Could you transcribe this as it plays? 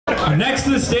Next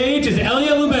to the stage is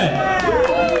Elliot.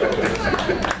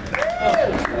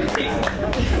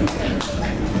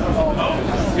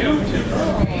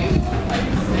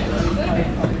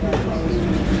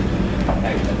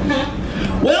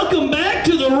 Welcome back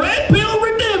to the Red Pill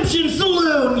Redemption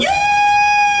Saloon. Yeah!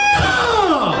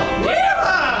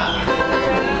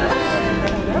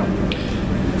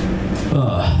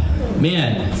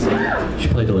 Man, should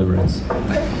play Deliverance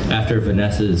after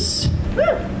Vanessa's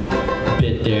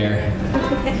bit there.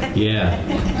 Yeah.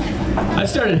 I've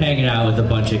started hanging out with a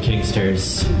bunch of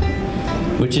Kingsters,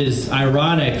 which is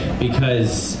ironic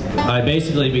because I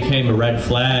basically became a red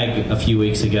flag a few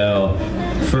weeks ago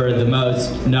for the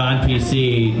most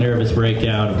non-PC nervous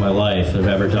breakdown of my life I've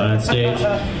ever done on stage.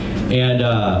 And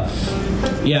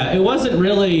yeah, it wasn't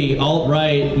really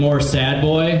alt-right, more sad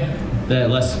boy,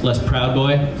 less proud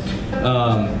boy.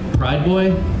 Pride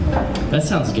boy? That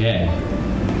sounds gay.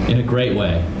 In a great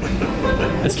way.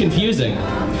 It's confusing.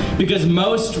 Because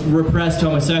most repressed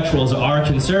homosexuals are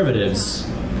conservatives.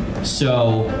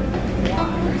 So,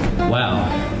 wow.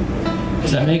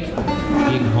 Does that make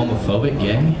being homophobic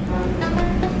gay?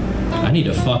 I need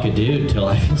to fuck a dude till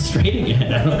I feel straight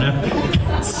again. I don't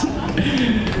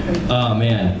know. Oh,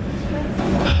 man.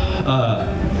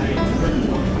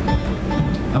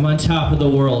 I'm on top of the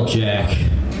world, Jack.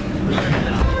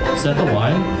 Is that the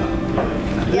line?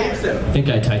 Yes. I think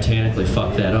I titanically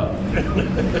fucked that up.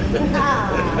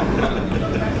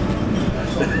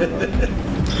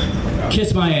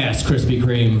 Kiss my ass, Krispy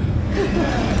Kreme.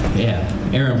 Yeah,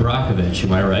 Aaron Brockovich,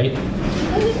 am I right?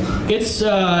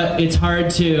 It's hard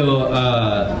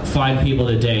to find people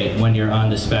to date when you're on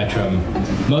the spectrum,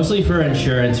 mostly for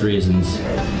insurance reasons.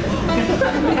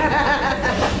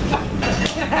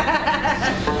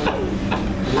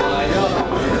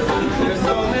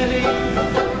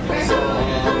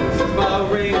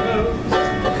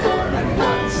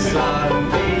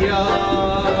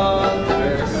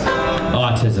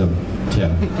 Autism,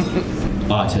 Tim.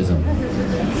 Autism.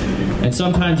 And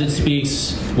sometimes it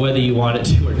speaks whether you want it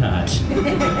to or not.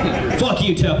 Fuck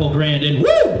you, Temple Grandin.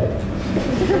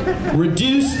 Woo!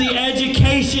 Reduce the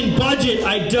education budget.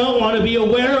 I don't want to be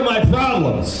aware of my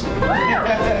problems.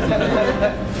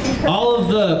 All of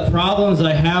the problems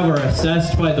I have are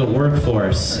assessed by the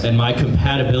workforce and my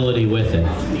compatibility with it.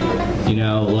 You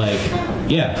know, like,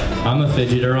 yeah, I'm a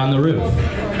fidgeter on the roof.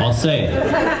 I'll say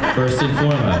it, first and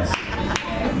foremost.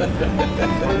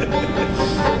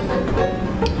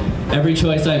 Every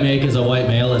choice I make as a white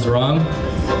male is wrong.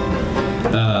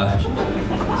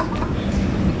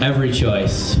 Every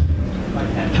choice.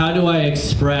 How do I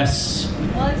express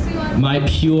my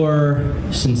pure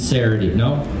sincerity?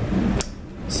 No?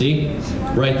 See?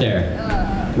 Right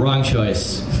there. Wrong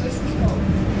choice.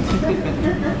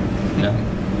 No?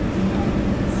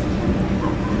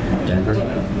 Denver?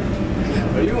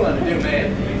 What do you want to do,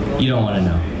 man? You don't want to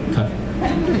know. Come.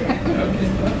 Okay.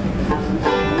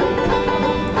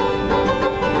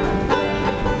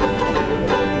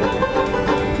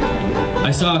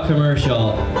 I saw a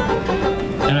commercial,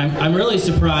 and I'm really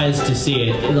surprised to see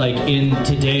it. Like in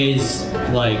today's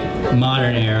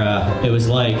modern era, it was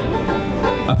like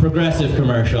a progressive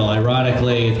commercial.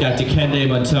 Ironically, it's got Dikembe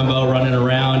Mutombo running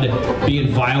around, being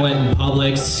violent in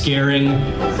public, scaring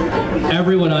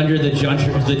everyone under the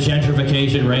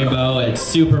gentrification rainbow at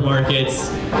supermarkets,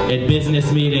 at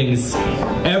business meetings,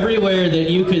 everywhere that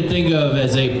you could think of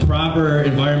as a proper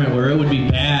environment where it would be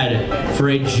bad for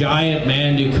a giant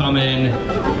man to come in,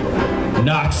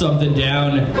 knock something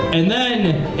down, and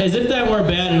then, as if that weren't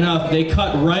bad enough, they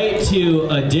cut right to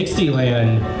a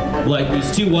Dixieland, like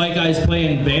these two white guys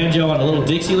playing banjo on a little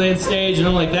Dixieland stage, and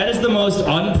I'm like, that is the most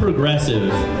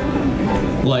unprogressive,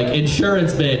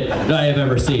 insurance bit that I have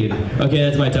ever seen. Okay,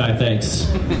 that's my time, thanks.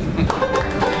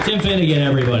 Tim Finnegan,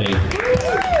 everybody.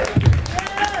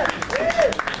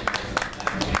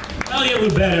 Elliot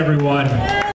Loubet, everyone.